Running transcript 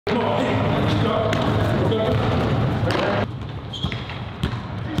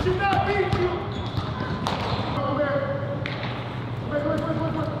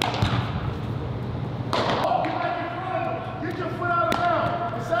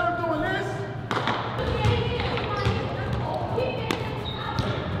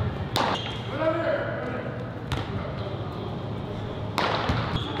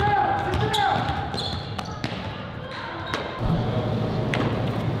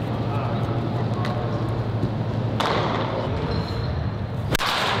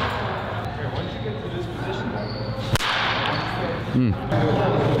I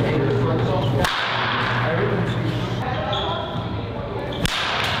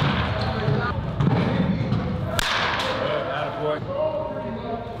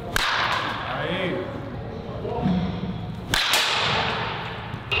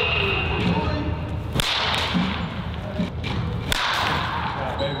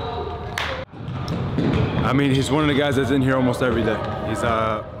mean, he's one of the guys that's in here almost every day. He's one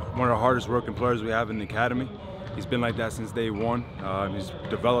of the hardest working players we have in the academy. He's been like that since day one. He's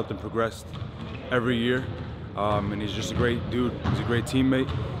developed and progressed every year. And he's just a great dude. He's a great teammate,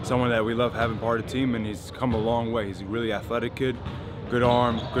 someone that we love having part of the team, and he's come a long way. He's a really athletic kid, good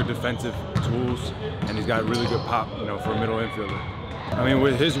arm, good defensive tools, and he's got really good pop, you know, for a middle infielder. I mean,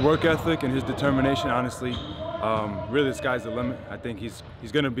 with his work ethic and his determination, honestly, really the sky's the limit. I think he's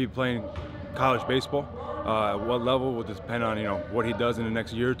going to be playing college baseball. At what level will depend on, you know, what he does in the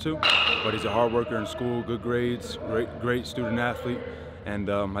next year or two. But he's a hard worker in school, good grades, great student athlete. And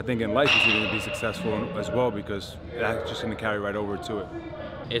I think in life he's going to be successful as well, because that's just going to carry right over to it.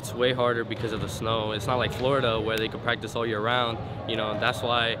 It's way harder because of the snow. It's not like Florida where they can practice all year round. You know, that's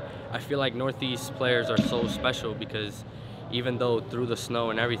why I feel like Northeast players are so special, because even though through the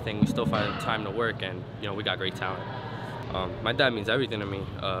snow and everything, we still find time to work, and, you know, we got great talent. My dad means everything to me.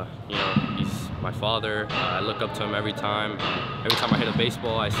 You know, he's my father. I look up to him every time. Every time I hit a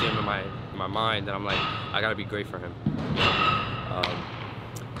baseball, I see him in my mind, and I'm like, I gotta be great for him.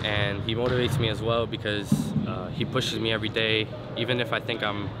 And he motivates me as well, because he pushes me every day. Even if I think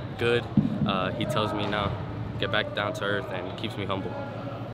I'm good, he tells me, no, get back down to earth, and keeps me humble.